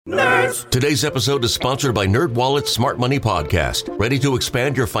Nerds! Today's episode is sponsored by NerdWallet's Smart Money Podcast. Ready to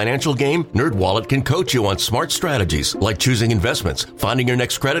expand your financial game? NerdWallet can coach you on smart strategies like choosing investments, finding your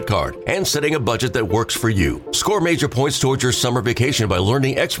next credit card, and setting a budget that works for you. Score major points towards your summer vacation by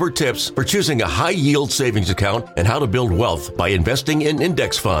learning expert tips for choosing a high-yield savings account and how to build wealth by investing in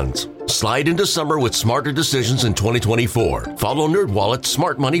index funds. Slide into summer with smarter decisions in 2024. Follow NerdWallet's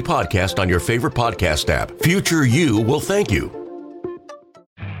Smart Money Podcast on your favorite podcast app. Future you will thank you.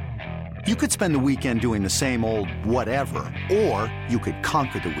 You could spend the weekend doing the same old whatever, or you could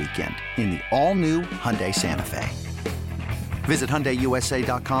conquer the weekend in the all-new Hyundai Santa Fe. Visit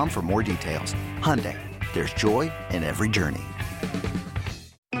HyundaiUSA.com for more details. Hyundai, there's joy in every journey.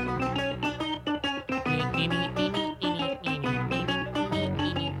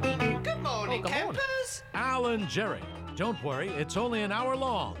 Good morning, campers. Alan Jerry. Don't worry, it's only an hour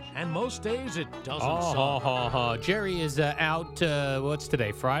long, and most days it doesn't suck. Jerry is out, what's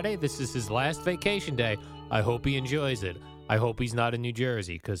today, Friday? This is his last vacation day. I hope he enjoys it. I hope he's not in New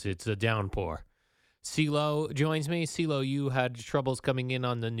Jersey, because it's a downpour. CeeLo joins me. CeeLo, you had troubles coming in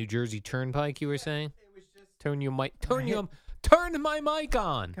on the New Jersey Turnpike, you were saying? It was just... Turn my mic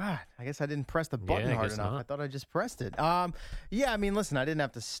on. God, I guess I didn't press the button hard enough. I thought I just pressed it. Yeah, I mean, listen, I didn't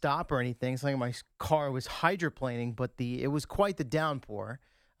have to stop or anything. It's like my car was hydroplaning, but it was quite the downpour.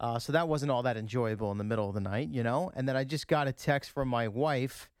 So that wasn't all that enjoyable in the middle of the night, you know? And then I just got a text from my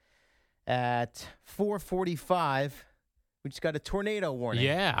wife at 4:45. We just got a tornado warning.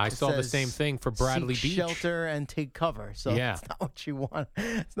 Yeah, I saw the same thing for Bradley Beach. Shelter and take cover. So yeah. It's not what you want.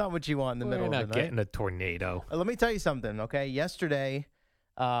 It's not what you want in the middle of the night. We're not getting a tornado. Let me tell you something, okay? Yesterday,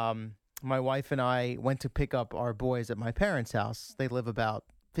 my wife and I went to pick up our boys at my parents' house. They live about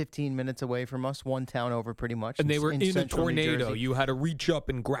 15 minutes away from us, one town over pretty much. And they were in a central New tornado. Jersey. You had to reach up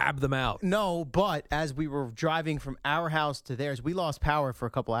and grab them out. No, but as we were driving from our house to theirs, we lost power for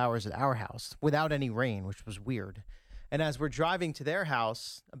a couple hours at our house without any rain, which was weird. And as we're driving to their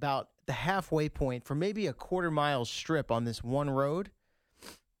house, about the halfway point for maybe a quarter-mile strip on this one road,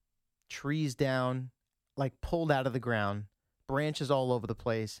 trees down, like pulled out of the ground, branches all over the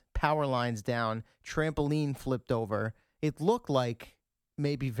place, power lines down, trampoline flipped over. It looked like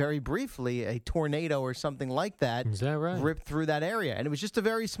maybe very briefly a tornado or something like that, Is that right? ripped through that area. And it was just a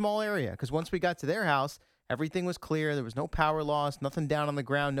very small area because once we got to their house, everything was clear. There was no power loss, nothing down on the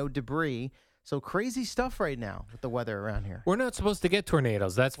ground, no debris. So crazy stuff right now with the weather around here. We're not supposed to get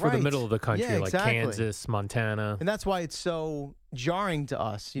tornadoes. That's for the middle of the country, yeah, exactly. Like Kansas, Montana. And that's why it's so jarring to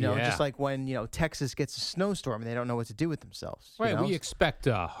us, you know, Yeah. just like when, you know, Texas gets a snowstorm and they don't know what to do with themselves. Right, you know? we expect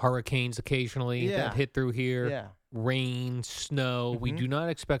hurricanes occasionally that hit through here. Yeah. Rain, snow. We do not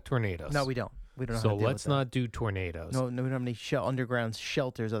expect tornadoes. No, we don't. We don't know So how to deal let's with that. not do tornadoes. No, we don't have any underground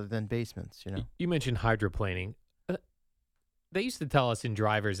shelters other than basements, you know. You mentioned hydroplaning. They used to tell us in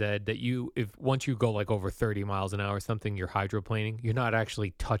driver's ed that if once you go like over 30 miles an hour or something, you're hydroplaning. You're not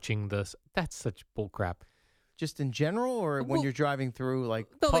actually touching this. That's such bullcrap. Just in general, or when you're driving through like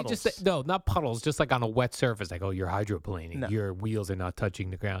No, they puddles? just say, no, not puddles. Just like on a wet surface, like, oh, you're hydroplaning. No. Your wheels are not touching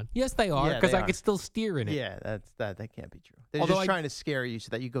the ground. Yes, they are, Yeah, because they I are. could still steer in it. Yeah, that can't be true. They're Although just trying to scare you so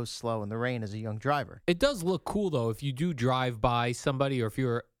that you go slow in the rain as a young driver. It does look cool though if you do drive by somebody,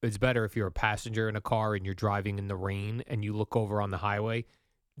 or it's better if you're a passenger in a car and you're driving in the rain and you look over on the highway.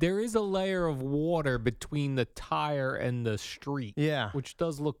 There is a layer of water between the tire and the street, Yeah. which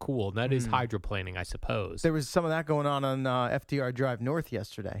does look cool. And that is hydroplaning, I suppose. There was some of that going on FDR Drive North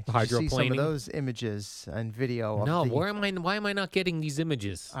yesterday. Did you see some Hydroplaning? of those images and video? No, of the, why am I not getting these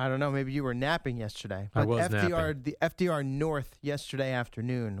images? I don't know. Maybe you were napping yesterday. I But was FDR, napping. the FDR North yesterday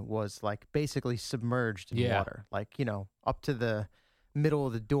afternoon was like basically submerged in Yeah. water, like, you know, up to the middle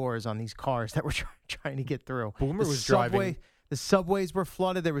of the doors on these cars that were trying to get through. Boomer The was subway- driving. The subways were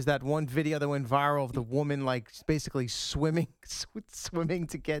flooded. There was that one video that went viral of the woman like basically swimming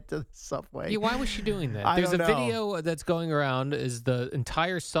to get to the subway. Yeah, why was she doing that? I There's a don't know. video that's going around is the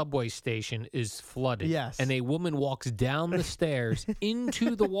entire subway station is flooded. Yes. And a woman walks down the stairs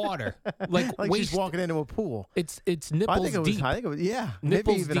into the water. Like Like waist, she's walking into a pool. It's nipples I think it deep. was, yeah, Nipples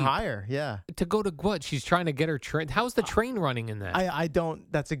maybe even deep. higher. Yeah. To go to what? She's trying to get her train. How's the train running in that? I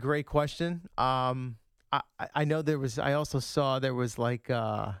don't. That's a great question. I know there was. I also saw there was like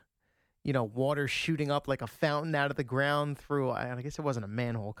water shooting up like a fountain out of the ground through. I guess it wasn't a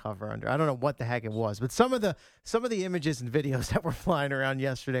manhole cover under. I don't know what the heck it was, but some of the images and videos that were flying around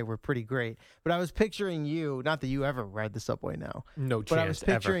yesterday were pretty great. But I was picturing you. Not that you ever ride the subway now. No chance. But I was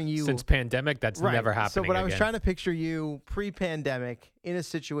picturing ever. you Since pandemic. That's Right. never happening. So, but I was again. trying to picture you pre-pandemic in a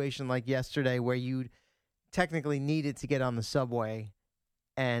situation like yesterday where you technically needed to get on the subway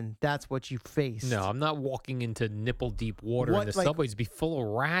and that's what you faced. No, I'm not walking into nipple-deep water in the subways. Be full of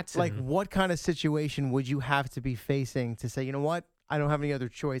rats. Like, what kind of situation would you have to be facing to say, you know what? I don't have any other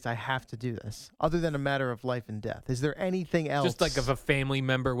choice. I have to do this, other than a matter of life and death. Is there anything else? Just like if a family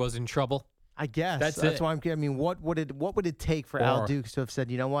member was in trouble? I guess. That's it. why I mean, what would it take for Al Dukes to have said,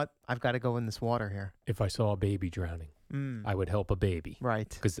 you know what? I've got to go in this water here. If I saw a baby drowning, I would help a baby. Right.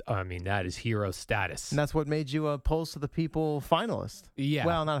 Because, I mean, that is hero status. And that's what made you a Pulse of the People finalist. Yeah.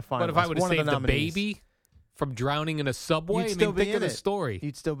 Well, not a finalist. But if I would have saved the nominees. baby from drowning in a subway, You'd still be think of in the it. story.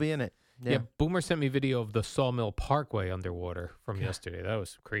 You'd still be in it. Yeah, Boomer sent me video of the Sawmill Parkway underwater from yesterday. That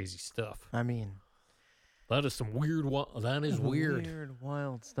was crazy stuff. I mean, that is some weird. That is weird. Weird,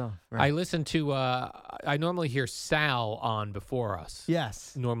 wild stuff. I Right. listen to. I normally hear Sal on before us.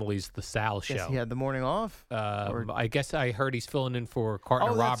 Yes. Normally it's the Sal show. Yes, he had the morning off. I guess I heard he's filling in for Carter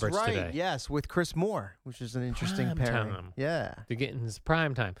that's Roberts right. today. Yes, with Chris Moore, which is an interesting Prime pairing. time. Yeah. They're getting his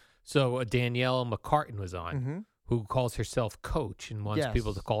prime time. So Danielle McCartan was on, Mm-hmm. who calls herself Coach and wants Yes.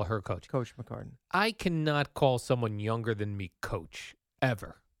 people to call her Coach. Coach McCartan. I cannot call someone younger than me Coach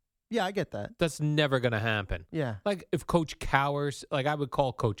ever. Yeah, I get that. That's never going to happen. Yeah. Like if Coach Cowers, like I would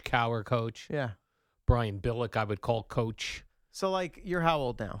call Coach Cower Coach. Yeah. Brian Billick, I would call Coach. So, like, you're how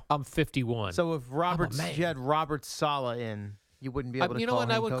old now? I'm 51. So if man. you had Robert Sala in, you wouldn't be able to you know call what?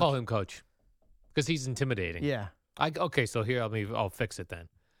 him I would Coach? call him Coach because he's intimidating. Yeah. Okay, so here I'll fix it then.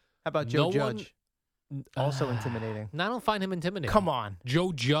 How about Joe No one- Judge? Also intimidating. No, I don't find him intimidating. Come on.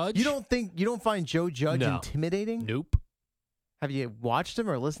 Joe Judge? You don't find Joe Judge No. intimidating? Nope. Have you watched him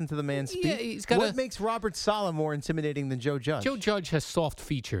or listened to the man speak? Yeah, he's got What makes Robert Sala more intimidating than Joe Judge? Joe Judge has soft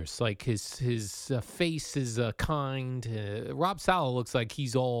features, like his face is kind. Rob Sala looks like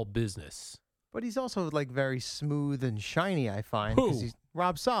he's all business. But he's also like very smooth and shiny, I find. Who? 'Cause he's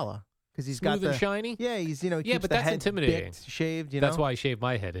Rob Sala. Because he's got Smooth and the shiny? Yeah, he's Yeah, keeps but the that's head intimidating. bicked, shaved. That's why I shave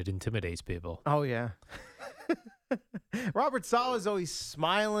my head. It intimidates people. Oh yeah. Robert Sala's always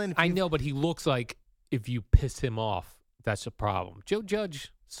smiling. I know, but he looks like if you piss him off, that's a problem. Joe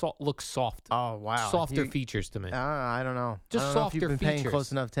Judge looks soft. Oh wow. Softer features to me. I don't know. Just I don't know if softer you've been paying features.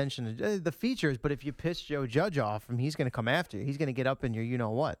 close enough attention to the features, but if you piss Joe Judge off, he's going to come after you. He's going to get up in your, you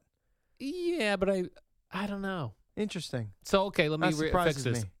know what? Yeah, but I don't know. Interesting. So okay, let me That fix surprises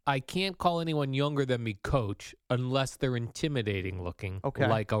this. me. I can't call anyone younger than me Coach unless they're intimidating looking, Okay.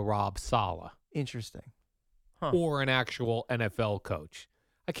 like a Rob Sala Interesting. Huh. or an actual NFL coach.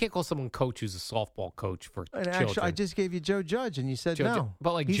 I can't call someone Coach who's a softball coach for And children. actually, I just gave you Joe Judge, and you said Joe no. Ju-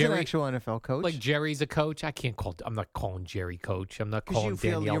 but like he's Jerry- an actual NFL coach. Like Jerry's a coach. I'm not calling Jerry Coach. I'm not because calling you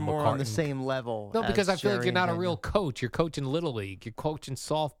feel Danielle you're more on the McCartan. same level. No, because as I feel like Jerry you're not and a real Daniel. coach. You're coaching Little League. You're coaching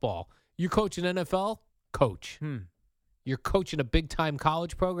softball. You're coaching NFL? Coach. You're coaching a big-time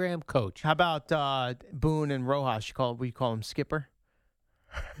college program? Coach. How about Boone and Rojas? We call him Skipper.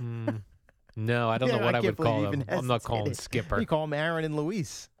 No, I don't know what I would call him. him. I'm not calling Skipper. You call him Aaron and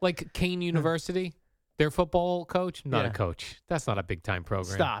Luis. Like Kane University, their football coach? Not a Yeah. coach. That's not a big-time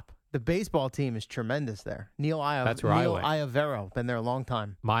program. Stop. The baseball team is tremendous there. That's where I Neil went. Iavero, been there a long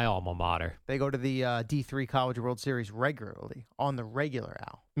time. My alma mater. They go to the D3 College World Series regularly, on the regular,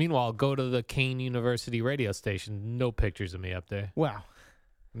 Al. Meanwhile, go to the Kane University radio station. No pictures of me up there. Wow.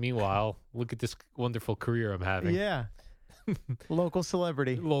 Meanwhile, look at this wonderful career I'm having. Yeah. Local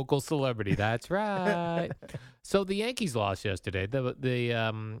celebrity. Local celebrity. That's right. So the Yankees lost yesterday.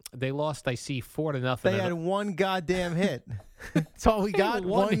 They lost. I see 4-0. They had one goddamn hit. That's all we got.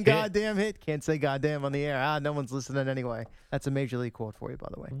 One One hit. goddamn hit. Can't say goddamn on the air. No one's listening anyway. That's a major league quote for you, by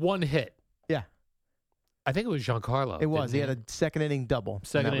the way. one hit. Yeah, I think it was Giancarlo. it was. didn't He had a second inning double. and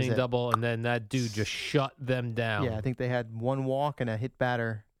second that was inning it. double, and then that dude just shut them down. Yeah, I think they had one walk and a hit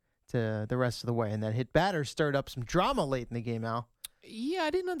batter to the rest of the way, and that hit batter stirred up some drama late in the game, Al. Yeah, I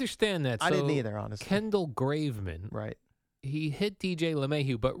didn't understand that. I didn't So, either, honestly. Kendall Graveman, Right. he hit DJ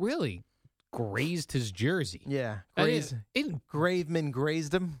LeMahieu, but really grazed his jersey. Yeah. And Graveman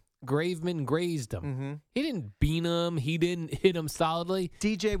grazed him. Graveman grazed him. Mm-hmm. He didn't beat him. He didn't hit him solidly.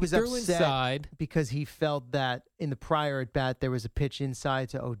 DJ was He threw upset inside. because he felt that in the prior at bat there was a pitch inside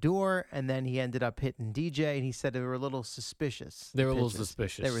to Odor, and then he ended up hitting DJ, and he said they were a little suspicious. They were a the little pitches.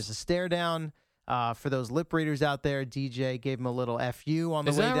 suspicious. There was a stare down. For those lip readers out there, DJ gave him a little FU on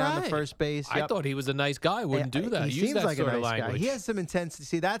the Is way that down to right? first base. I Yep. thought he was a nice guy. Wouldn't do that. He Use seems that like sort a of nice language. guy. He has some intensity.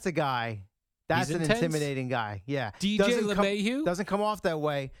 See, that's a guy. That's He's an intense? intimidating guy. Yeah. DJ Doesn't LeMahieu? doesn't come off that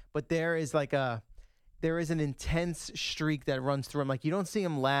way, but there is an intense streak that runs through him. Like, you don't see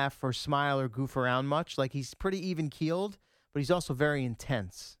him laugh or smile or goof around much. Like, he's pretty even keeled, but he's also very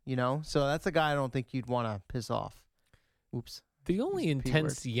intense, you know? So that's a guy I don't think you'd want to piss off. Oops. The only P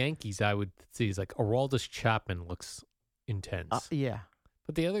intense Yankees I would see is like Aroldis Chapman looks intense. Yeah.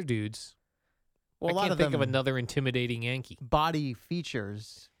 But the other dudes, Well, I a lot can't of think them of another intimidating Yankee. body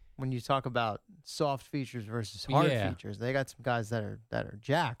features. When you talk about soft features versus hard Yeah. features, they got some guys that are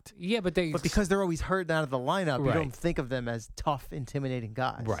jacked. Yeah, but But because they're always hurting out of the lineup, you Right. don't think of them as tough, intimidating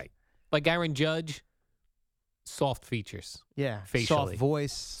guys. right, like Aaron Judge, soft features, Yeah. Facially. Soft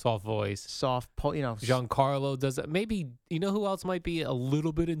voice. soft. Giancarlo. Giancarlo does that. Maybe you know who else might be a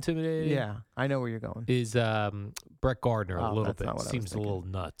little bit intimidating? Yeah, I know where you're going. Is Brett Gardner a Oh, little that's bit? not what I was Seems a thinking. little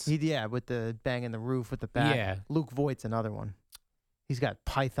nuts. Yeah, with the banging the roof with the bat. Yeah. Luke Voigt's another one. He's got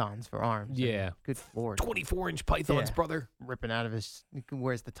pythons for arms. I mean, Yeah. good lord. 24-inch pythons, Yeah. brother. Ripping out of his,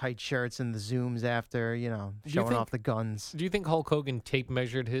 wears the tight shirts and the zooms after, Do you showing think- off the guns. Do you think Hulk Hogan tape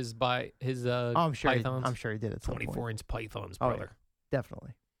measured his Oh, I'm sure. pythons? I'm sure he did at some point. 24-inch pythons, Oh, brother.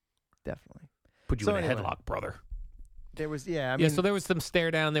 Definitely. Put you So in a anyway. headlock, brother. There was, I mean, So there was some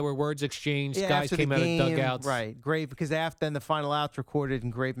stare down. There were words exchanged. yeah, Guys after came the out game, of dugouts. right? Because then the final out's recorded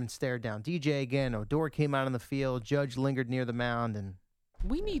and Graveman stared down DJ again. Odor came out on the field. Judge lingered near the mound, and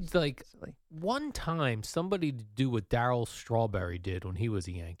We need silly. one time somebody to do what Darryl Strawberry did when he was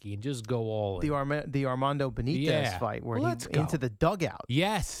a Yankee and just go all in. the Armando Benitez Yeah. fight where Let's he go. into the dugout.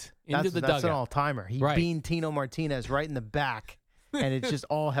 Yes, into That's the an dugout. all timer. He Right. beaned Tino Martinez right in the back, and it's just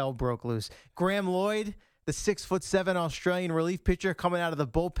all hell broke loose. Graham Lloyd, the 6'7" Australian relief pitcher, coming out of the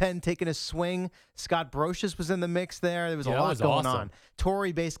bullpen, taking a swing. Scott Brocious was in the mix there. There was a Yeah, that lot was going awesome. on.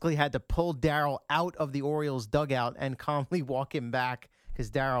 Torrey basically had to pull Darryl out of the Orioles dugout and calmly walk him back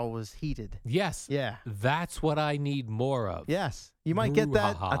because Darryl was heated. Yes. Yeah. That's what I need more of. Yes, you might get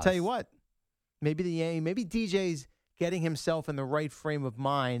that. I'll tell you Brouhahas. what. Maybe DJ's getting himself in the right frame of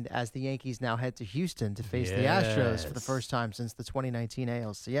mind as the Yankees now head to Houston to face the Astros for the Yes. first time since the 2019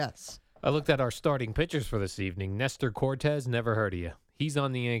 ALCS. I looked at our starting pitchers for this evening. Nestor Cortez, never heard of you. He's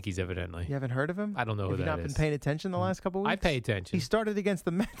on the Yankees, evidently. You haven't heard of him? I don't know who Have you that not is. been paying attention the last couple weeks? I pay attention. He started against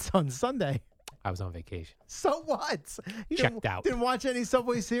the Mets on Sunday. I was on vacation. So what? You Checked out. Didn't watch any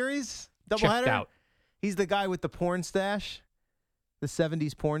Subway Series? Checked Doubleheader? out. He's the guy with the porn stash, the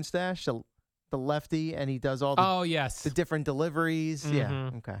 70s porn stash, the lefty, and he does all the, Oh, yes. the different deliveries. Yeah,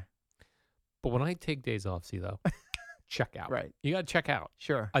 Mhm. okay. But when I take days off, CeeLo, check out. Right. You got to check out.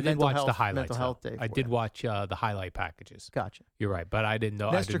 Sure. I did Mental watch health- the highlights. Mental health though. day. I for did you. watch the highlight packages. Gotcha. You're right, but I didn't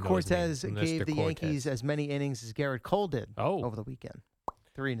know. Nestor I didn't know his name. Cortez Nestor gave the Cortez. Yankees as many innings as Garrett Cole did Oh. over the weekend.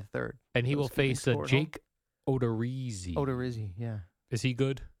 3 1/3. And he Those will keeping face score at home. Jake Odorizzi. Odorizzi, yeah. Is he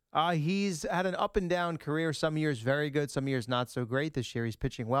good? He's had an up and down career. Some years very good, some years not so great. This year he's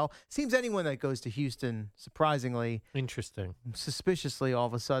pitching well. Seems anyone that goes to Houston, surprisingly, Interesting. suspiciously, all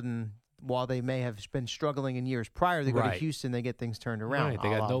of a sudden, while they may have been struggling in years prior, they go to Right. Houston, they get things turned around. Right, they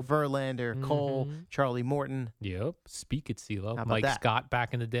got A la no- Verlander, Cole, Mhm. Charlie Morton. Yep. Speak it, CeeLo. How about Mike that? Scott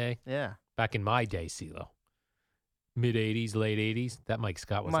back in the day. Yeah. Back in my day, CeeLo. Mid-'80s, late 80s. That Mike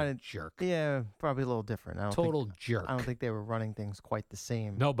Scott was a Mine- jerk. Yeah, probably a little different. Total jerk. I don't think they were running things quite the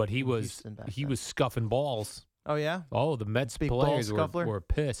same. No, but he in was Houston back he then. was scuffing balls. Oh, yeah? Oh, the Mets Big ball players scuffler? were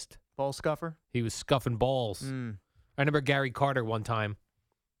pissed. Ball scuffer? He was scuffing balls. Mm. I remember Gary Carter one time.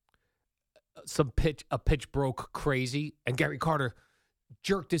 A pitch broke crazy, and Gary Carter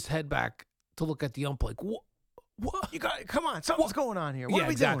jerked his head back to look at the ump like, what? You got Come on, something's going on here. What yeah, are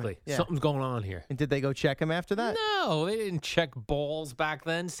we exactly. doing? Yeah. Something's going on here. And did they go check him after that? No, they didn't check balls back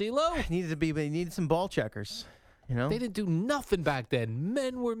then, CeeLo. They needed some ball checkers, you know? They didn't do nothing back then.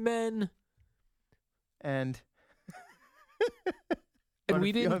 Men were men, And and Wanna- we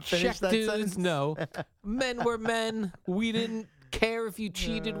you didn't wanna finish check that dudes. sentence? No, men were men. We didn't care if you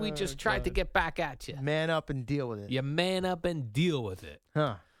cheated. We just tried to God. get back at you. man up and deal with it. You man up and deal with it.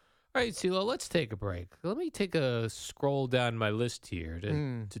 Huh. All right, CeeLo, let's take a break. Let me take a scroll down my list here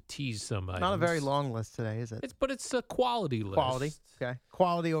to tease some items. Not a very long list today, is it? But it's a quality list. Quality. Okay.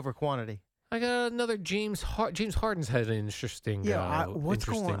 Quality over quantity. I got another James Harden's had an interesting, what's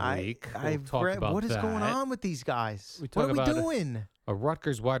interesting going on? week. I've talk read, about what is going that. on with these guys? We What talk are we about doing? A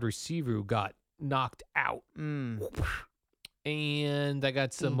Rutgers wide receiver who got knocked out. And I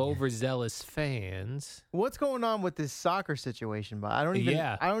got some overzealous fans. What's going on with this soccer situation? But I don't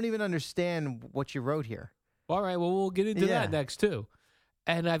even understand what you wrote here. All right, well, we'll get into Yeah. that next too.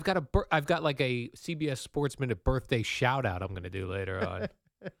 And I've got like a CBS Sports Minute birthday shout out I'm going to do later on.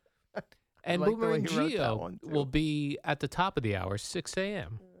 And like the Boomer way and you wrote that Geo one, too. will be at the top of the hour, 6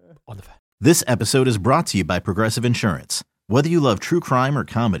 a.m. on the. This episode is brought to you by Progressive Insurance. Whether you love true crime or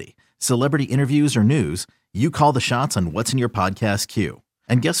comedy, celebrity interviews or news, you call the shots on what's in your podcast queue.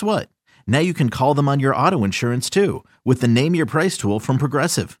 And guess what? Now you can call them on your auto insurance too with the Name Your Price tool from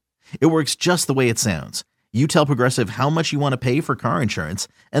Progressive. It works just the way it sounds. You tell Progressive how much you want to pay for car insurance,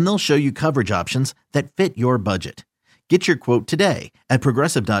 and they'll show you coverage options that fit your budget. Get your quote today at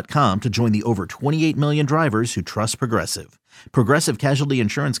Progressive.com to join the over 28 million drivers who trust Progressive. Progressive Casualty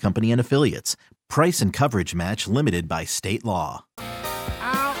Insurance Company and Affiliates. Price and coverage match limited by state law.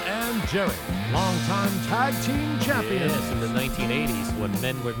 Al and Jerry, longtime tag team champions. Yes, in the 1980s when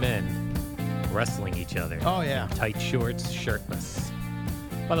men were men wrestling each other. Oh, yeah. In tight shorts, shirtless.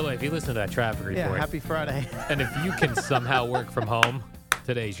 By the way, if you listen to that traffic report. Yeah, happy Friday. And if you can somehow work from home,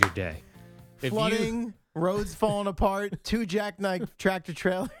 today's your day. Flooding, roads falling apart, 2 jackknife tractor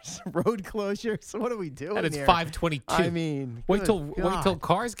trailers, road closures. What are we doing And it's here? 5:22. I mean, wait till God.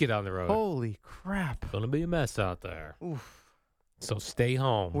 cars get on the road. Holy crap. Gonna be a mess out there. Oof. So stay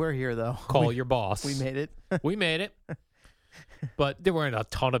home. We're here, though. Call your boss. We made it. We made it. But there weren't a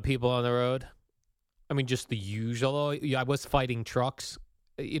ton of people on the road. I mean, just the usual. I was fighting trucks.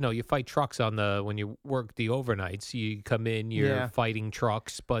 You know, you fight trucks when you work the overnights. You come in, you're fighting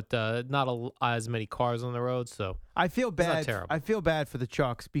trucks, but not as many cars on the road. So I feel bad. It's not terrible. I feel bad for the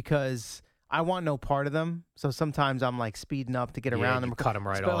trucks because I want no part of them. So sometimes I'm like speeding up to get around them. Cut them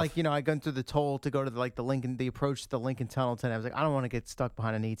right but off. like, I go through the toll to go to the approach to the Lincoln Tunnel today. I was like, I don't want to get stuck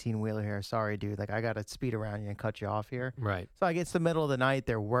behind an 18-wheeler here. Sorry, dude. Like, I got to speed around you and cut you off here. Right. So I get to the middle of the night.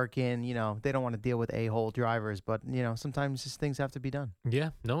 They're working. They don't want to deal with a-hole drivers. But, sometimes just things have to be done. Yeah.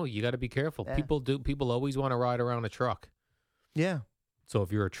 No, you got to be careful. Yeah. People always want to ride around a truck. Yeah. So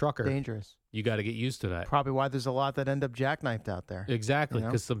if you're a trucker, Dangerous. you got to get used to that. Probably why there's a lot that end up jackknifed out there. Exactly,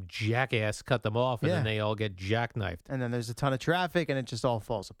 because some jackass cut them off, and then they all get jackknifed. And then there's a ton of traffic, and it just all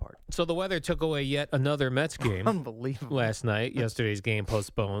falls apart. So the weather took away yet another Mets game. Unbelievable. Last night. Yesterday's game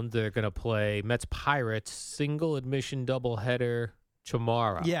postponed. They're going to play Mets-Pirates single admission doubleheader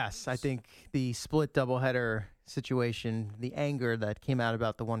tomorrow. Yes, I think the split doubleheader situation, the anger that came out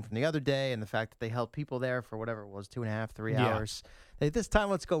about the one from the other day, and the fact that they held people there for whatever it was, 2.5, 3 hours. This time,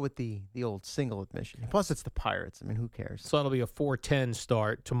 let's go with the old single admission. Plus, it's the Pirates. I mean, who cares? So that'll be a 4:10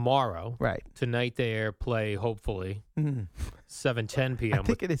 start tomorrow. Right. Tonight they play, hopefully, 7:10 p.m. I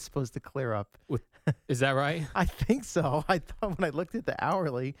think it is supposed to clear up. Is that right? I think so. I thought when I looked at the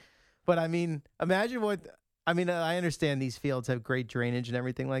hourly. But, I mean, imagine what... I mean, I understand these fields have great drainage and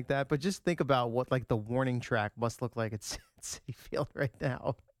everything like that, but just think about what, like, the warning track must look like at Citi Field right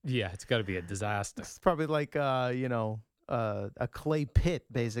now. Yeah, it's got to be a disaster. It's probably like, a clay pit,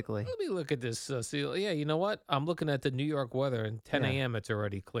 basically. Let me look at this. Yeah, you know what? I'm looking at the New York weather, and 10 a.m. it's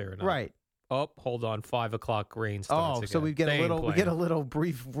already clearing up. Right. Oh, hold on. 5 o'clock rain starts again. So we get a little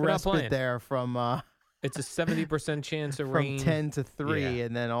brief respite there from it's a 70% chance of from rain 10 to 3,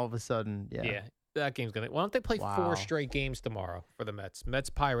 and then all of a sudden, Yeah, that game's gonna. Why don't they play 4 straight games tomorrow for the Mets?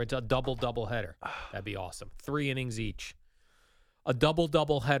 Mets-Pirates, a double header. That'd be awesome. 3 innings each. A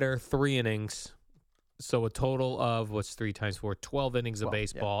double header, 3 innings. So a total of, what's 3 times 4? 12 innings of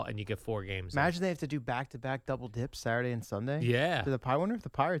baseball, and you get 4 games. Imagine they have to do back-to-back double dips Saturday and Sunday. Yeah. I wonder if the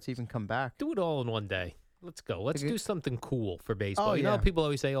Pirates even come back. Do it all in one day. Let's go. Let's do something cool for baseball. Oh, you know, people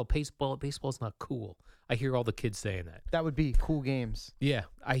always say, baseball's not cool. I hear all the kids saying that. That would be cool games. Yeah.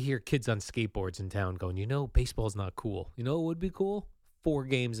 I hear kids on skateboards in town going, baseball's not cool. You know what would be cool? 4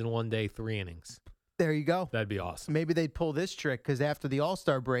 games in one day, 3 innings. There you go. That'd be awesome. Maybe they'd pull this trick because after the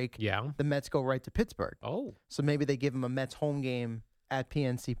All-Star break, the Mets go right to Pittsburgh. Oh. So maybe they give them a Mets home game at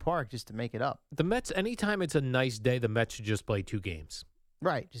PNC Park just to make it up. The Mets, anytime it's a nice day, the Mets should just play 2 games.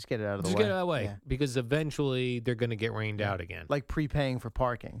 Right. Just get it out of the way. Just get it out of the way because eventually they're going to get rained out again. Like prepaying for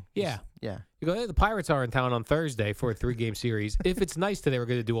parking. Yeah. Yeah. You go, hey, the Pirates are in town on Thursday for a 3-game series. If it's nice today, we're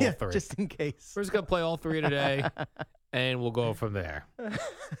going to do all 3. Just in case. We're just going to play all 3 today, and we'll go from there.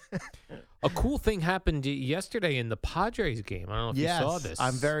 A cool thing happened yesterday in the Padres game. I don't know if you saw this.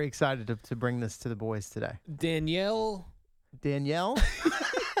 I'm very excited to bring this to the boys today. Danielle?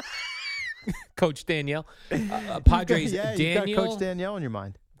 Coach Danielle. Padres. You got Coach Danielle in your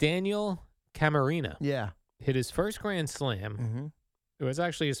mind. Daniel Camarena. Yeah. Hit his first grand slam. Mm-hmm. It was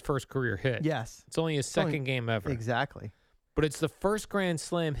actually his first career hit. Yes. It's only his second game ever. Exactly. But it's the first grand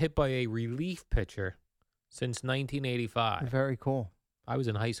slam hit by a relief pitcher since 1985. Very cool. I was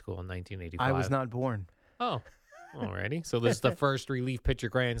in high school in 1985. I was not born. Oh, alrighty. So this is the first relief pitcher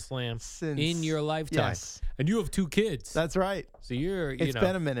grand slam in your lifetime. Yes. And you have 2 kids. That's right. So it's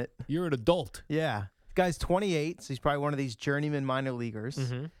been a minute. You're an adult. Yeah. The guy's 28, so he's probably one of these journeyman minor leaguers.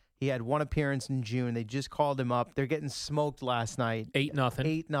 Mm-hmm. He had 1 appearance in June. They just called him up. They're getting smoked last night.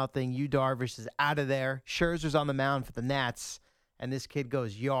 8-0. 8-0. Yu Darvish is out of there. Scherzer's on the mound for the Nats. And this kid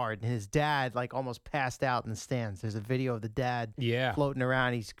goes yard. And his dad, almost passed out in the stands. There's a video of the dad floating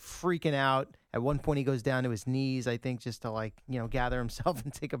around. He's freaking out. At one point, he goes down to his knees, I think, just to gather himself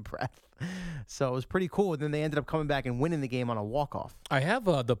and take a breath. So it was pretty cool. And then they ended up coming back and winning the game on a walk-off. I have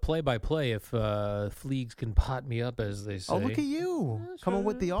the play-by-play if Fleegs can pot me up, as they say. Oh, look at you. Coming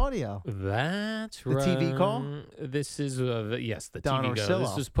with the audio. That's right. The TV call? This is, yes, the Don TV call. Orsillo.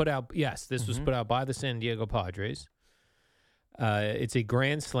 This was put out, was put out by the San Diego Padres. It's a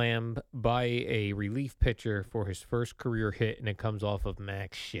grand slam by a relief pitcher for his first career hit, and it comes off of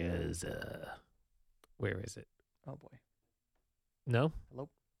Max Scherzer. Where is it? Oh, boy. No? Hello?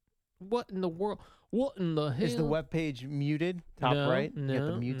 What in the world? What in the hell? Is the webpage muted? Top No, right? no, You got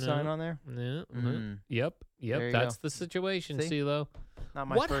the mute sign on there? No. There Yep. you That's go. the situation, See? CeeLo. Not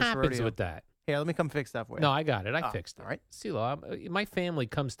my What first happens rodeo. with that? Here, let me come fix that for you. No, I got it. I Oh, fixed it. all right. CeeLo, my family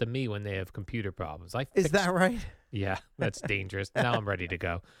comes to me when they have computer problems. Is that right? Yeah, that's dangerous. Now I'm ready to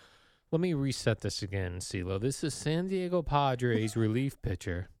go. Let me reset this again, CeeLo. This is San Diego Padres relief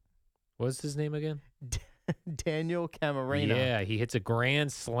pitcher. What's his name again? Daniel Camarena. Yeah, he hits a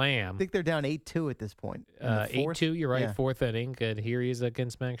grand slam. I think they're down 8-2 at this point. In the fourth? 8-2, you're right, Yeah. fourth inning. And here he is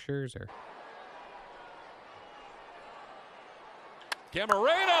against Max Scherzer.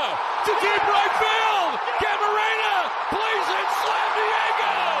 Camarena to deep right field. Camarena plays it. Slam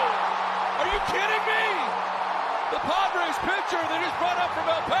Diego. Are you kidding me? The Padres pitcher that is brought up from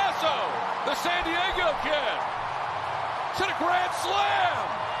El Paso, the San Diego kid. It's a grand slam.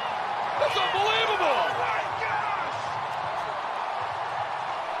 That's unbelievable. Oh my gosh.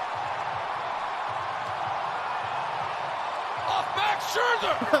 Off Max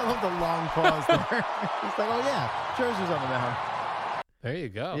Scherzer. I love the long pause there. It's like, oh, yeah, Scherzer's on the mound. There you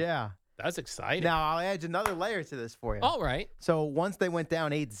go. Yeah. That's exciting. Now, I'll add another layer to this for you. All right. So once they went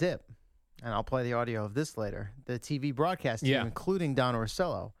down 8-0, and I'll play the audio of this later, the TV broadcast team, including Don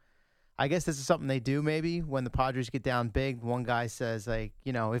Orsillo, I guess this is something they do maybe when the Padres get down big. One guy says,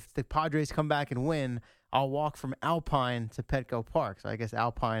 if the Padres come back and win, I'll walk from Alpine to Petco Park. So I guess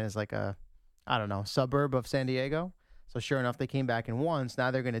Alpine is like a, suburb of San Diego. So sure enough, they came back and won. So now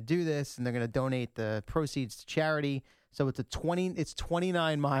they're going to do this, and they're going to donate the proceeds to charity. So it's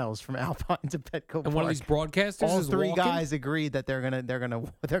 29 miles from Alpine to Petco Park. And one of these broadcasters All is three walking? guys agreed that they're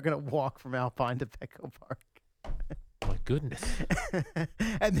gonna walk from Alpine to Petco Park. My goodness.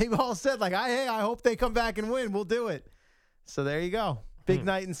 And they've all said hey, I hope they come back and win. We'll do it. So there you go. Big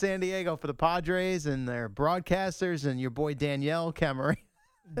night in San Diego for the Padres and their broadcasters and your boy Daniel Camarena.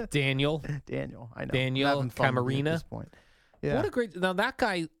 Daniel, I know. Daniel I'm having fun with you Camarena. at this point. Yeah. What a great. Now, that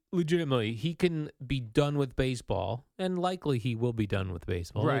guy, legitimately, he can be done with baseball, and likely he will be done with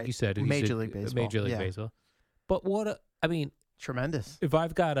baseball. Right. Like you said, Major League Baseball. Major League Yeah. Baseball. But Tremendous. if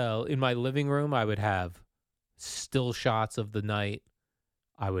I've got in my living room, I would have still shots of the night.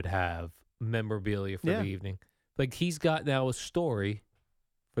 I would have memorabilia for the evening. Like, he's got now a story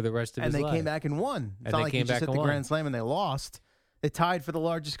for the rest of his life. And they came back and won. It's And not they like came you just back hit and the won. Grand Slam and they lost. They tied for the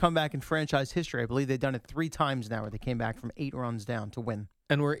largest comeback in franchise history. I believe they've done it 3 times now where they came back from 8 runs down to win.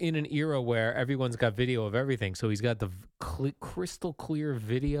 And we're in an era where everyone's got video of everything. So he's got the crystal clear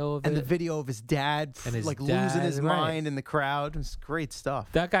video of And it. the video of his dad, And his losing dad, his right. mind in the crowd. It's great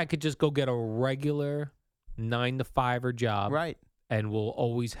stuff. That guy could just go get a regular 9-to-5 job. Right. And we'll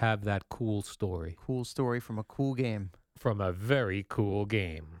always have that cool story. Cool story from a cool game. From a very cool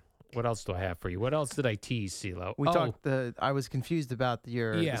game. What else do I have for you? What else did I tease, CeeLo? We talked. I was confused about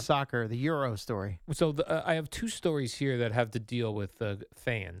the soccer, the Euro story. So I have 2 stories here that have to deal with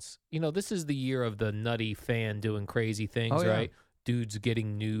fans. This is the year of the nutty fan doing crazy things, right? Dudes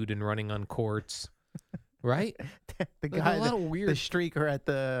getting nude and running on courts, right? The guy, a lot of weird. The streaker at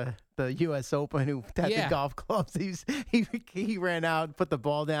the U.S. Open who had the golf clubs. He ran out, put the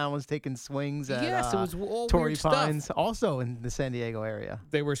ball down, was taking swings at it was all Torrey weird Pines, stuff. also in the San Diego area.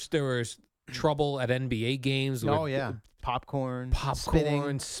 There was trouble at NBA games. Oh, with yeah. Popcorn,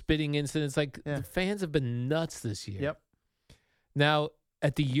 spitting incidents. The fans have been nuts this year. Yep. Now,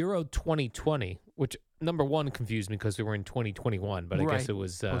 at the Euro 2020, which, number one, confused me because we were in 2021, but I guess it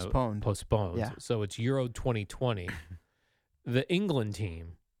was postponed. Yeah. So it's Euro 2020. The England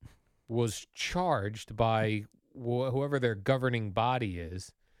team was charged by whoever their governing body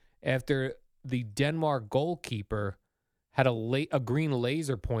is after the Denmark goalkeeper had a green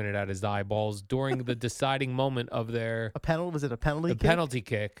laser pointed at his eyeballs during the deciding moment of their Was it a penalty kick? penalty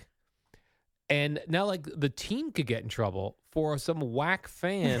kick. And now, the team could get in trouble for some whack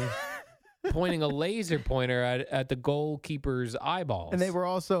fan pointing a laser pointer at the goalkeeper's eyeballs. And they were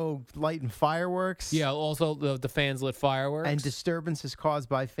also lighting fireworks. Yeah, also the fans lit fireworks. And disturbances caused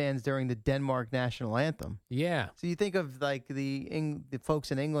by fans during the Denmark national anthem. Yeah. So you think of the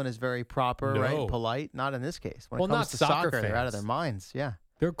folks in England as very proper, right? Polite. Not in this case. When it comes not to soccer they're out of fans. their minds. Yeah.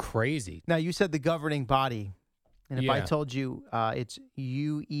 They're crazy. Now, you said the governing body. And if I Yeah. told you it's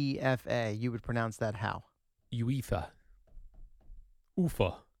UEFA, you would pronounce that how? UEFA.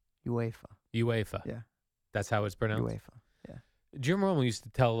 UEFA. UEFA. Yeah. That's how it's pronounced? UEFA. Yeah. Jim Rome used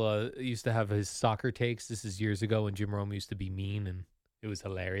to have his soccer takes. This is years ago when Jim Rome used to be mean, and it was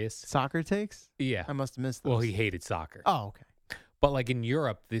hilarious. Soccer takes? Yeah. I must have missed those. Well, he hated soccer. Oh, okay. But like in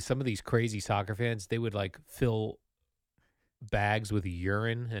Europe, some of these crazy soccer fans, they would like fill bags with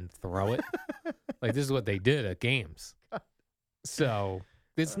urine and throw it. Like this is what they did at games. So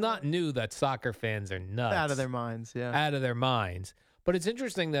it's not new that soccer fans are nuts. Out of their minds, yeah. Out of their minds. But it's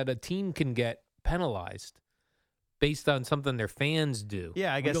interesting that a team can get penalized based on something their fans do.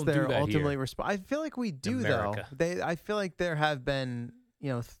 Yeah, I We guess don't do they're that ultimately here. responsible. I feel like we do, America. though. I feel like there have been,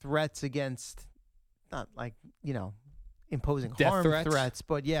 threats against, not like, imposing Death harm threats?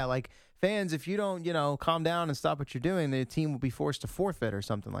 but yeah, like fans, if you don't, calm down and stop what you're doing, the team will be forced to forfeit or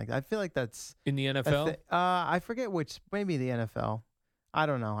something like that. I feel like that's In the NFL? I forget which, maybe the NFL. I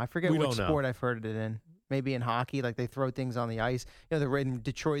don't know. I forget We which don't know. sport I've heard it in. Maybe in hockey, like they throw things on the ice. In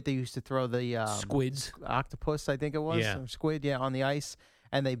Detroit, they used to throw the Squids. octopus, I think it was, Yeah. or squid, on the ice,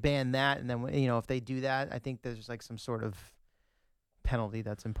 and they banned that. And then if they do that, I think there's like some sort of penalty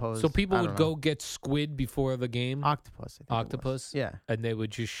that's imposed. So people I would don't go know. get squid before the game? Octopus. I think it was. Octopus? Yeah. And they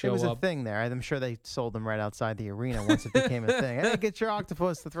would just It show was a up. thing there. I'm sure they sold them right outside the arena once it became a thing. Hey, get your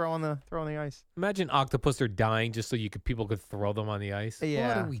octopus to throw on the ice. Imagine octopus are dying just so people could throw them on the ice.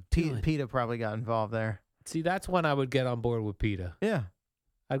 Yeah, What are we doing? PETA probably got involved there. See, that's when I would get on board with PETA. Yeah,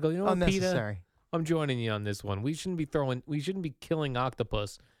 I'd go, you know what, PETA? unnecessary. I'm joining you on this one. We shouldn't be killing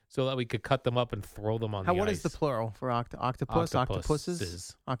octopus so that we could cut them up and throw them on the ice. What is the plural for octopus? Octopuses?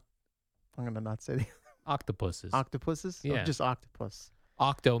 Octopuses. I'm going to not say the Octopuses. octopuses. Yeah. Or just octopus.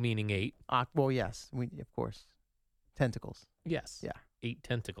 Octo meaning 8. Well, yes, of course. Tentacles. Yes. Yeah. 8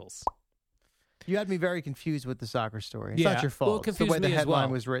 tentacles. You had me very confused with the soccer story. It's Yeah. not your Well, it fault. It's the confused way the me as headline well.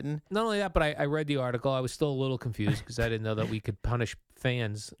 was written. Not only that, but I read the article. I was still a little confused because I didn't know that we could punish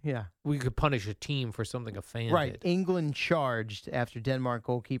fans. Yeah. We could punish a team for something a fan Right. did. England charged after Denmark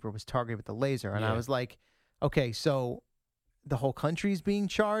goalkeeper was targeted with a laser. And I Yeah. was like, okay, so the whole country's being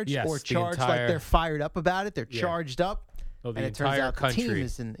charged? Yes, or the charged like entire- they're fired up about it? They're Yeah. charged up? Oh, the And it turns entire out country. the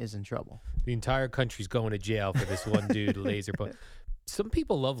team is in trouble. The entire country's going to jail for this one dude laser point. Some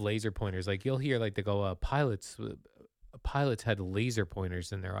people love laser pointers. Like you'll hear like they go, pilots had laser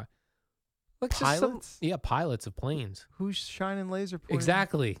pointers in their eye. Like just Pilots? yeah, pilots of planes. Who's shining laser pointers?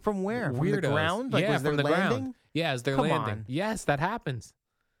 Exactly. From where? From the Weirdos. ground? Like yeah, was there from the landing? ground. Yeah, as they're Come landing. on. Yes, that happens.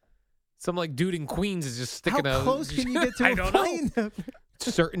 Some like dude in Queens is just sticking How a. close can you get to I a don't plane? know.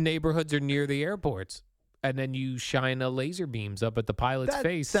 Certain neighborhoods are near the airports, and then you shine a laser beams up at the pilot's That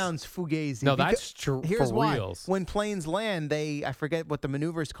face. sounds fugazi. No, because- that's true Here's for why. reals. When planes land, I forget what the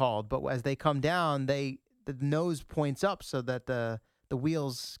maneuver's called, but as they come down, the nose points up so that the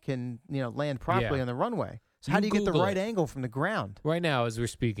wheels can land properly Yeah. on the runway. So how You do you get the Google right it. angle from the ground? Right now, as we're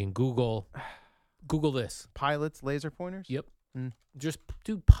speaking, Google this. Pilots laser pointers. Yep. Mm. Just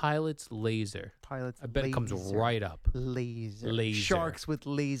do pilots laser. Pilots. I bet it comes laser. right up. Laser. Laser. Sharks with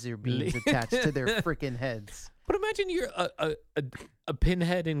laser beams attached to their freaking heads. But imagine you're a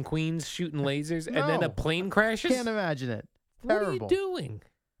pinhead in Queens shooting lasers, and then No. a plane crashes. Can't imagine it. What Terrible. are you doing?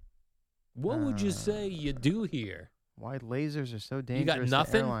 What would you say you do here? Why lasers are so got dangerous to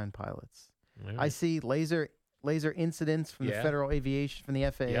nothing? airline pilots. All I right. see laser incidents from the Yeah. Federal Aviation, from the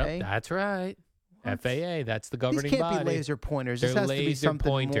FAA. Yep, that's right. FAA, that's the governing These can't body. be laser pointers. This They're has to be laser something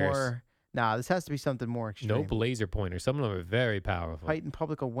pointers. more. Nah, this has to be something more extreme. Nope, laser pointers. Some of them are very powerful. Heighten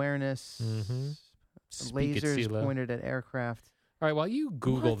public awareness. Mhm. Speak it, Lasers CeeLo. pointed at aircraft. All right, while you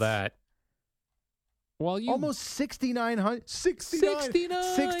Google What? that, while you Almost 6,900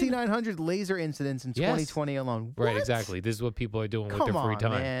 6,900 laser incidents in Yes. 2020 alone. right, What? exactly. This is what people are doing with Come their free on,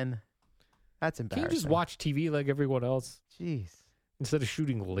 time. man. That's Can embarrassing. you just watch TV like everyone else Jeez. instead of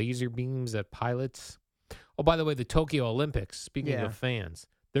shooting laser beams at pilots? Oh, by the way, the Tokyo Olympics, speaking Yeah. of fans,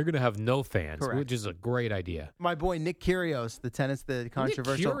 they're going to have no fans, Correct. which is a great idea. My boy Nick Kyrgios, the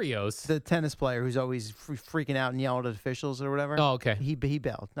controversial, Nick Kyrgios? the tennis player who's always freaking out and yelling at officials or whatever. Oh, okay. He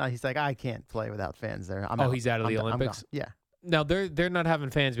bailed. No, he's like, I can't play without fans there. I'm Oh, out. he's out of the I'm done. I'm Olympics? gone. Yeah. Now, they're not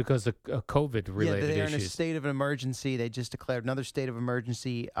having fans because of COVID-related they're in a issues. state of emergency. They just declared another state of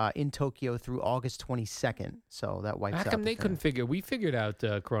emergency in Tokyo through August 22nd. So that wipes How out come the they couldn't fans. figure? We figured out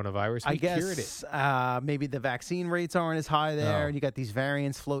coronavirus. We I cured it. guess maybe the vaccine rates aren't as high there, Oh. and you got these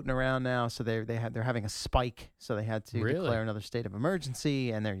variants floating around now. So they're having a spike. So they had to Really? declare another state of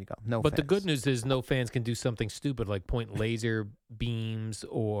emergency, and there you go. No. But the fans. good news is no fans can do something stupid like point laser beams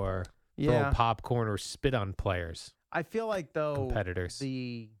or throw Yeah. popcorn or spit on players. I feel like though competitors.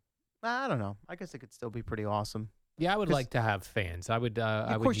 I don't know. I guess it could still be pretty awesome. Yeah, I would like to have fans. I would.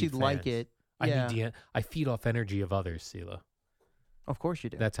 Of course, you'd like it. Yeah. I feed off energy of others, CeeLo. Of course you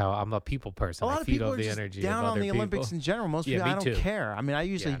do. That's how I'm a people person. A lot I of feed people off are the just energy down of on other the people. Olympics in general. Most Yeah, people, me I don't too. care. I mean, I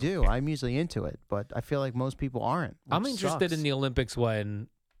usually do. I'm usually into it, but I feel like most people aren't. I'm which interested sucks. in the Olympics when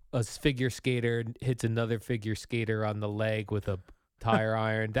a figure skater hits another figure skater on the leg with a tire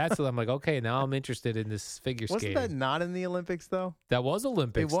iron. That's what I'm like, okay, now I'm interested in this figure skating. Wasn't that not in the Olympics though? That was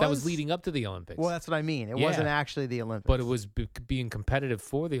Olympics. It That was was? leading up to the Olympics. Well, that's what I mean. It Yeah. wasn't actually the Olympics, but it was being competitive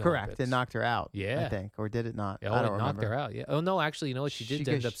for the correct. Olympics. It knocked her out. Yeah. I think, or did it not? Oh, I it don't knocked remember. her out. Yeah. Oh no, actually, you know what? She did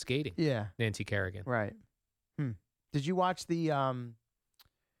end up skating. Yeah. Nancy Kerrigan. Right. Did you watch the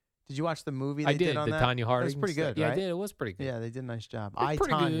movie they I did. on The that? Tanya Harding. It was pretty good, Yeah, right? I did. It was pretty good. Yeah, they did a nice job. It was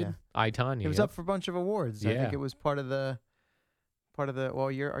pretty Tanya. good. I, Tanya. It was yep. up for a bunch of awards. I Yeah. think it was part of the. Well,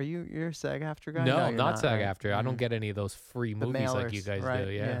 you're a SAG-AFTRA guy? No, you're I'm not SAG-AFTRA. I don't Mm. get any of those free The movies like mailers, you guys right?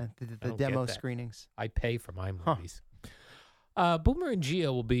 do. Yeah. The I don't demo get that. screenings. I pay for my Huh. movies. Boomer and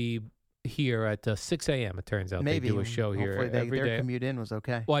Gio will be here at 6 a.m. It turns out Maybe they do a show here hopefully every their day. commute in was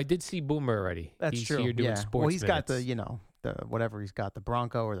okay. Well, I did see Boomer already. That's he's true. here doing yeah. sports Well, he's got minutes. the whatever he's got, the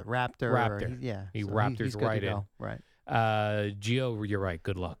Bronco or the Raptor. Raptor. He So Raptors he's good to right in. go. Right. Gio, you're right.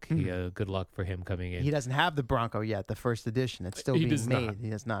 Good luck. Good luck for him coming in. He doesn't have the Bronco yet, the first edition. It's still He being does made. not. He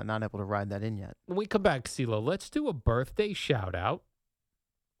is not able to ride that in yet. When we come back, CeeLo, let's do a birthday shout out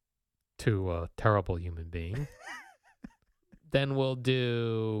to a terrible human being. Then we'll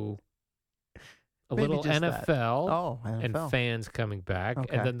do a Maybe little just that. NFL, Oh, and NFL. fans coming back,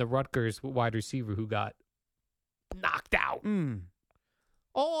 Okay. and then the Rutgers wide receiver who got knocked out.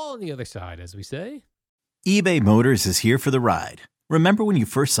 All on the other side, as we say. eBay Motors is here for the ride. Remember when you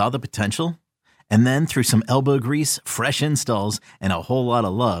first saw the potential? And then through some elbow grease, fresh installs, and a whole lot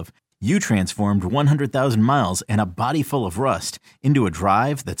of love, you transformed 100,000 miles and a body full of rust into a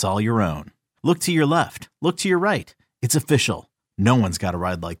drive that's all your own. Look to your left. Look to your right. It's official. No one's got a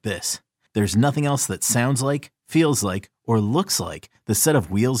ride like this. There's nothing else that sounds like, feels like, or looks like the set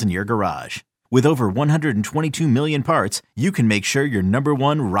of wheels in your garage. With over 122 million parts, you can make sure your number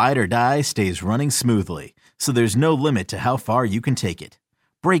one ride or die stays running smoothly. So there's no limit to how far you can take it.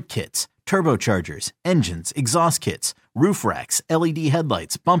 Brake kits, turbochargers, engines, exhaust kits, roof racks, LED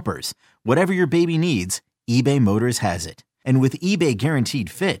headlights, bumpers, whatever your baby needs, eBay Motors has it. And with eBay Guaranteed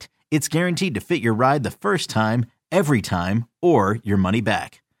Fit, it's guaranteed to fit your ride the first time, every time, or your money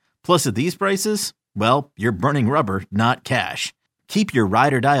back. Plus at these prices, well, you're burning rubber, not cash. Keep your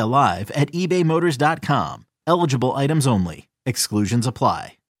ride or die alive at ebaymotors.com. Eligible items only. Exclusions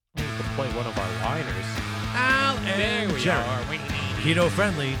apply. We can play one of our liners. Al There and we Jerry. are. Keto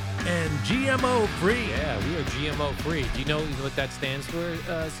friendly and GMO free. Yeah, we are GMO free. Do you know what that stands for,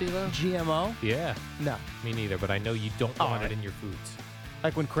 CeeLo? GMO? Yeah, No. me neither, but I know you don't All want it right. in your foods.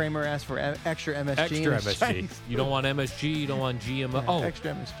 Like when Kramer asked for extra MSG. Extra in his MSG. Chinese You don't want MSG, you don't want GMO. Yeah, Oh,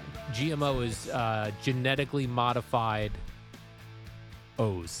 extra MSG. GMO is genetically modified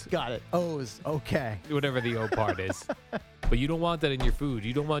O's, Got it. O's. Okay. whatever the O part is. But you don't want that in your food.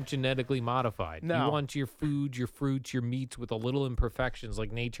 You don't want genetically modified. No. You want your food, your fruits, your meats with a little imperfections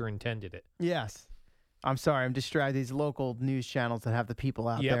like nature intended it. Yes. I'm sorry. I'm distracted. These local news channels that have the people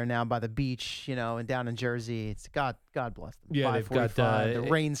out Yep. there now by the beach, and down in Jersey. It's God bless them. Yeah, they've got, 545, the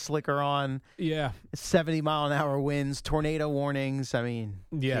rain slicker on, Yeah. 70-mile-an-hour winds, tornado warnings. I mean,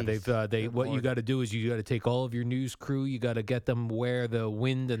 Yeah, geez, they good what you Lord. got to do is you got to take all of your news crew, you got to get them where the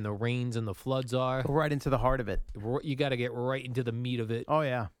wind and the rains and the floods are. Go right into the heart of it. You got to get right into the meat of it. Oh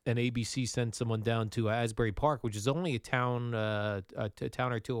yeah. And ABC sent someone down to Asbury Park, which is only a town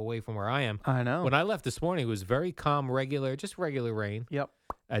or two away from where I am. I know. When I left this morning, it was very calm, just regular rain. Yep.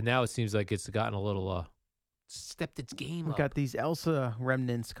 And now it seems like it's gotten a little stepped its game We've up. got these Elsa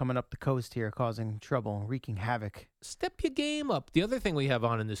remnants coming up the coast here, causing trouble, wreaking havoc. Step your game up. The other thing we have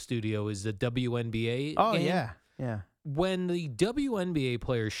on in the studio is the WNBA. Oh game. yeah. When the WNBA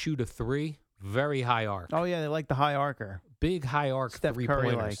players shoot a three, very high arc. Oh yeah, they like the high arcer. Big high arc Steph three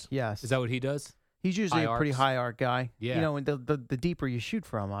Curry, pointers. yes. Is that what he does? He's usually High a pretty arcs? high arc guy. Yeah. And the deeper you shoot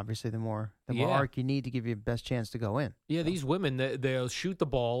from, obviously, the more Yeah. arc you need to give you the best chance to go in. Yeah, these women, they'll shoot the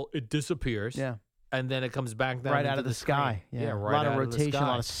ball, it disappears. Yeah. And then it comes back down Right into out of the sky. screen. Yeah. right a lot of out the rotation, a sky.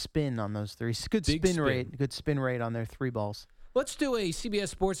 lot of spin on those threes. Good Big spin spin. rate. Good spin rate on their three balls. Let's do a CBS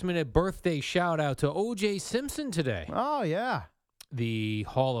Sports Minute birthday shout out to OJ Simpson today. Oh yeah. The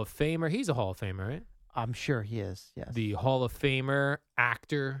Hall of Famer. He's a Hall of Famer, right? I'm sure he is. Yes. The Hall of Famer,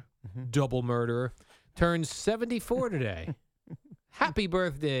 actor, double murderer, turns 74 today. Happy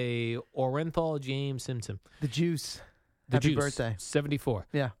birthday, Orenthal James Simpson. The juice. The Happy juice, birthday. 74.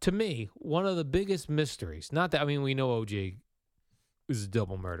 Yeah. To me, one of the biggest mysteries, not that, I mean, we know OJ is a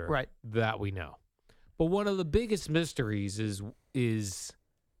double murderer. Right. That we know. But one of the biggest mysteries is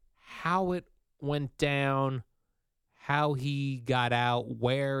how it went down, how he got out,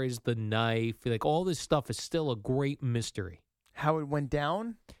 where is the knife? Like, all this stuff is still a great mystery. How it went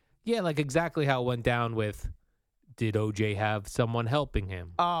down? Yeah, like exactly how it went down with, did OJ have someone helping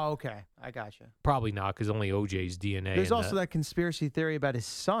him? Oh, okay. I gotcha. Probably not, because only OJ's DNA. There's in also that conspiracy theory about his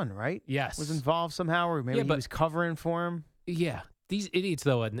son, right? Yes. Was involved somehow, or maybe Yeah, he but- was covering for him. Yeah. These idiots,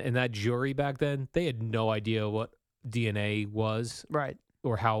 though, in that jury back then, they had no idea what DNA was Right.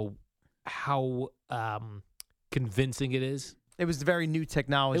 or how convincing it is. It was very new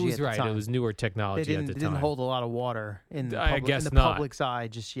technology. It was at the right. time. It was newer They technology at the time. didn't hold a lot of water in the, I public, guess in the not. public's eye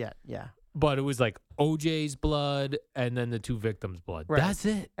just yet. Yeah. But it was like OJ's blood and then the two victims' blood. Right. That's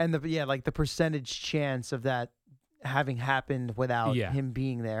it. And like the percentage chance of that having happened without Yeah. him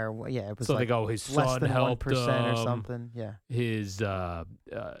being there. Yeah, it was So like they go, his less son than helped 1% or him. something. Yeah. His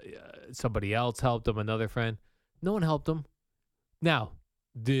somebody else helped him, another friend. No one helped him. Now,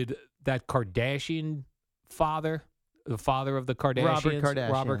 did that Kardashian father, the father of the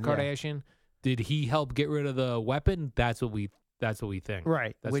Kardashians, Robert yeah. Kardashian, did he help get rid of the weapon? That's what we think.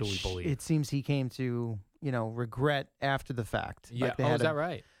 Right. That's Which what we believe. it seems he came to, regret after the fact. Yeah. Like they Oh, had is that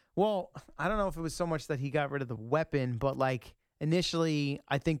right? Well, I don't know if it was so much that he got rid of the weapon, but like initially,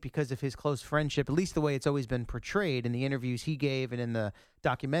 I think because of his close friendship, at least the way it's always been portrayed in the interviews he gave and in the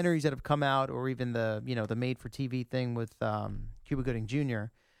documentaries that have come out, or even the the made-for-TV thing with Cuba Gooding Jr.,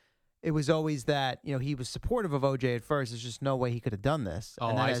 it was always that he was supportive of OJ at first. There's just no way he could have done this. Oh,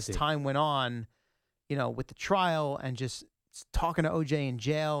 and then I as see. time went on, with the trial and just talking to OJ in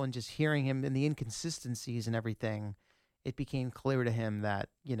jail and just hearing him and the inconsistencies and everything, it became clear to him that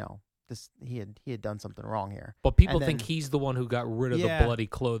he had done something wrong here. But people And think then- he's the one who got rid of Yeah. the bloody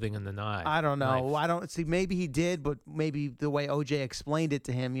clothing and the knife. I don't know. knife. I don't see. Maybe he did, but maybe the way OJ explained it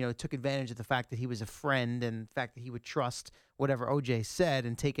to him, took advantage of the fact that he was a friend and the fact that he would trust whatever OJ said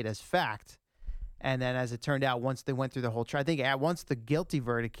and take it as fact. And then, as it turned out, once they went through the whole trial, I think once the guilty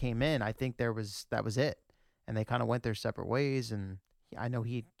verdict came in, I think that was it, and they kind of went their separate ways. And I know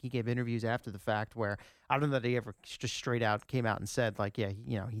he gave interviews after the fact where I don't know that he ever just straight out came out and said like, yeah,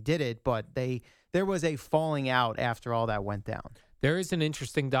 he did it, but there was a falling out after all that went down. There is an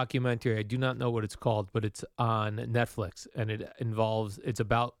interesting documentary. I do not know what it's called, but it's on Netflix, and it's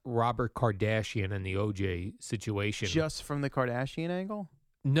about Robert Kardashian and the OJ situation. Just from the Kardashian angle?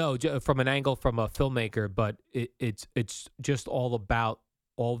 No, from an angle from a filmmaker, but it's just all about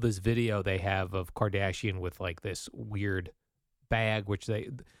all this video they have of Kardashian with like this weird bag, which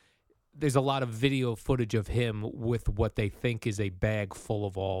there's a lot of video footage of him with what they think is a bag full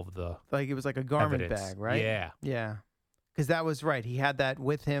of all of the Like it was like a garment evidence. bag, right? Yeah. Yeah. Because that was right. He had that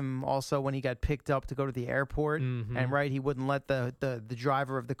with him also when he got picked up to go to the airport. Mhm. And right, he wouldn't let the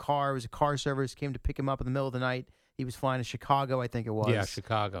driver of the car, it was a car service, came to pick him up in the middle of the night. He was flying to Chicago, I think it was. Yeah,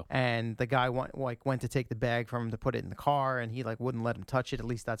 Chicago. And the guy went to take the bag from him to put it in the car, and he wouldn't let him touch it. At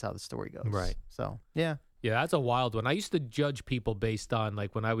least that's how the story goes. Right. So, yeah. Yeah, that's a wild one. I used to judge people based on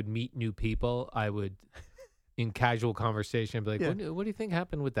like when I would meet new people, I would in casual conversation be like, Yeah. what do you think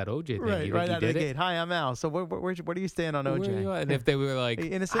happened with that OJ thing? Right, You right think out he of the did gate. Hi, I'm Al. So where do you stand on Where OJ? are you at? And if they were like,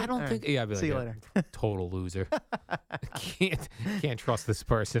 Innocent? I don't All think, right. yeah, I'd be See you like, later. total loser. can't trust this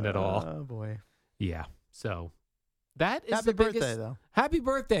person at all. Oh, boy. Yeah. So that is Happy the birthday, biggest, though. Happy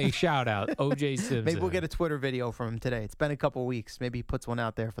birthday! Shout out OJ Simpson. Maybe we'll get a Twitter video from him today. It's been a couple weeks. Maybe he puts one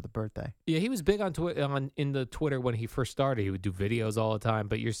out there for the birthday. Yeah, he was big on in the Twitter when he first started. He would do videos all the time.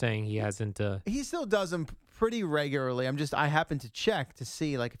 But you're saying he hasn't. He still does them pretty regularly. I happened to check to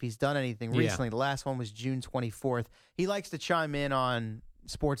see like if he's done anything Yeah. recently. The last one was June 24th. He likes to chime in on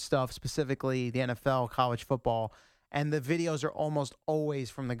sports stuff, specifically the NFL, college football. And the videos are almost always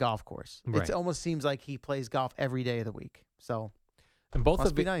from the golf course. Right. It almost seems like he plays golf every day of the week. So And both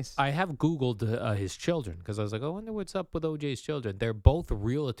must of be it, nice. I have Googled his children because I was like, I wonder what's up with OJ's children. They're both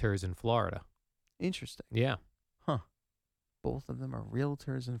realtors in Florida. Interesting. Yeah. Both of them are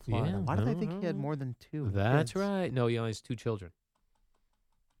realtors in Florida. Yeah, Why did I no, think he had no. more than two? That's kids? right. No, he only has two children.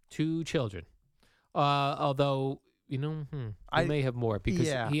 Two children. Although, he I- may have more because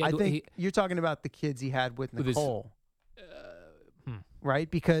yeah, he I had, think you're talking about the kids he had with With his- Nicole, right?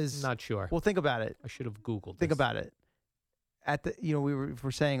 Because not sure. well, think about it. I should have Googled Think this. about it. At the we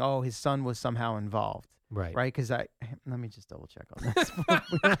were saying, oh, his son was somehow involved, Right. right? Because let me just double check on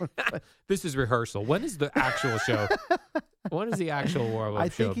this. This is rehearsal. When is the actual show? When does the actual Warlove I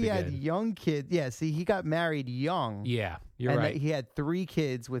show think he begin? had young kids. Yeah, see, he got married young. Yeah, you're and right. he had 3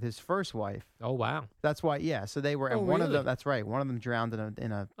 kids with his first wife. Oh, wow. That's why, yeah. So they were, Oh, and one of really? them, that's right. One of them drowned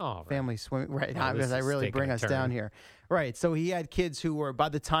in a Oh, right. family swim. Right. Oh, Because this I is really taking bring a us turn. down here. Right. So he had kids who were, by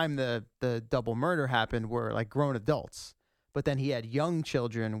the time the double murder happened, were like grown adults. But then he had young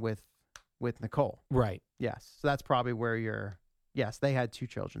children with Nicole. Right. Yes. So that's probably where yes, they had 2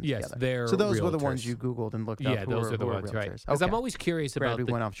 children Yes, together. they're So those were the ones realtors. you Googled and looked up. Yeah, those are the ones, right? Because Because I'm always curious about we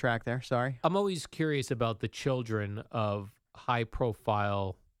went off track there. Sorry. I'm always curious about the children of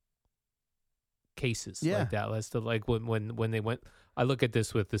high-profile cases Yeah. like that. That's like when they went. I look at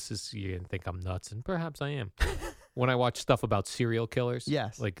this you can think I'm nuts, and perhaps I am. When I watch stuff about serial killers,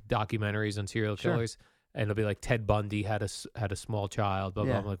 Yes. like documentaries on serial Sure. killers, and it'll be like Ted Bundy had a small child, blah,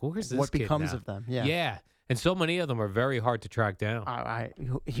 blah. Yeah. I'm like, where's this What kid becomes now? of them? Yeah. Yeah, and so many of them are very hard to track down.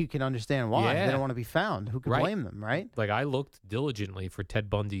 You can understand why. Yeah. They don't want to be found. Who could Right. blame them, right? Like I looked diligently for Ted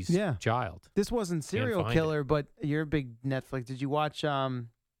Bundy's Yeah. child. This wasn't serial find killer, but you're a big Netflix. Did you watch?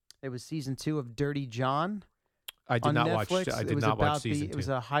 It was season 2 of Dirty John. I did on not Netflix. watch. I It did was not watch about season It 2. was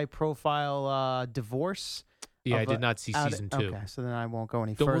a high-profile divorce. Yeah, I of did a- not see out- season 2. Okay, so then I won't go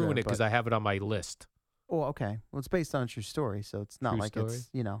any Don't further. ruin it because but- I have it on my list. Oh, okay. Well, it's based on a true story, so it's not True like story?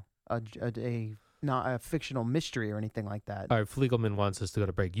 it's not a fictional mystery or anything like that. All right, Fliegelman wants us to go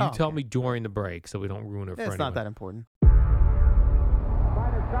to break. You Oh, tell okay. me during the break so we don't ruin it for It's anyone. not that important.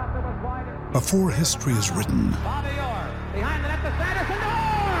 Before history is written,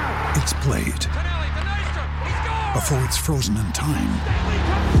 it's played. Before it's frozen in time,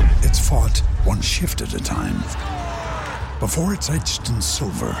 it's fought one shift at a time. Before it's etched in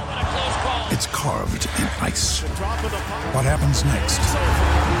silver, it's carved in ice. What happens next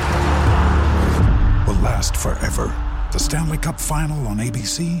will last forever. The Stanley Cup Final on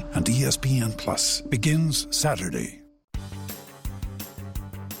ABC and ESPN Plus begins Saturday.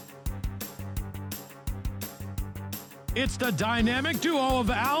 It's the dynamic duo of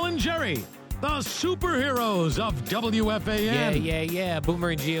Al and Jerry, the superheroes of WFAN. Yeah. Boomer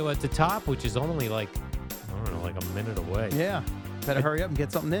and Gio at the top, which is only like a minute away. Yeah. Better hurry up and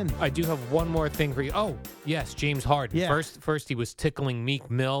get something in. I do have one more thing for you. Oh, yes, James Harden. Yeah. First he was tickling Meek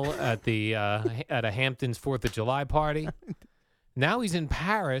Mill at the at a Hamptons 4th of July party. Now he's in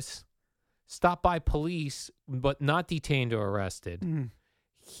Paris, stopped by police, but not detained or arrested.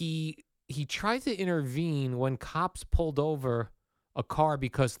 He tried to intervene when cops pulled over a car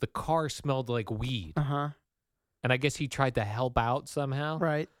because the car smelled like weed. Uh-huh. And I guess he tried to help out somehow.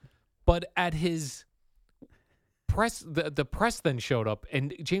 Right. But at his press, the press then showed up,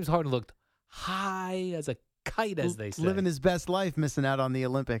 and James Harden looked high as a kite, as they say. Living his best life, missing out on the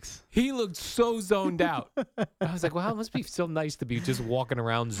Olympics. He looked so zoned out. I was like, wow, it must be so nice to be just walking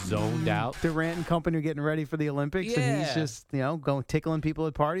around zoned out. Durant and company are getting ready for the Olympics, and he's Yeah. just, going tickling people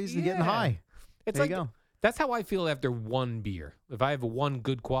at parties and getting Yeah. high. It's There like you go. that's how I feel after one beer. If I have one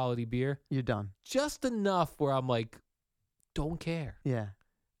good quality beer, You're done. just enough where I'm like, don't care. Yeah.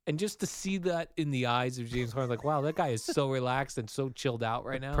 And just to see that in the eyes of James Harden, like, wow, that guy is so relaxed and so chilled out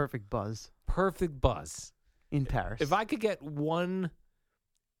right now. Perfect buzz Perfect buzz. in Paris. If I could get one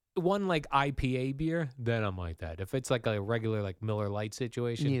like IPA beer, then I'm like that. If it's like a regular like Miller Lite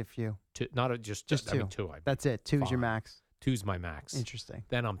situation, need a few. just Just I mean, two. two. That's it. Two's your Fine. max. Two's my max. Interesting.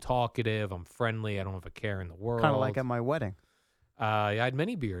 Then I'm talkative. I'm friendly. I don't have a care in the world. Kind of like at my wedding. I had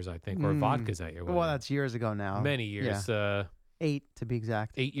many beers, I think, or vodkas at your wedding. Well, that's years ago now. many years. Yeah. 8 to be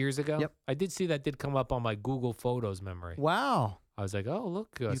exact. 8 years ago. Yep. I did see that did come up on my Google Photos memory. Wow. I was like, oh look,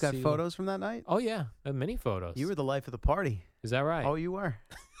 You got see- photos from that night? Oh yeah, I have many photos. You were the life of the party. Is that right? Oh, you were.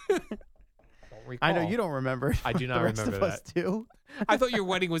 Don't recall. I know you don't remember. I do not the rest remember of us do. I thought your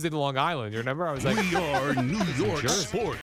wedding was in Long Island. You remember? I was like, We are New York Jersey. sports.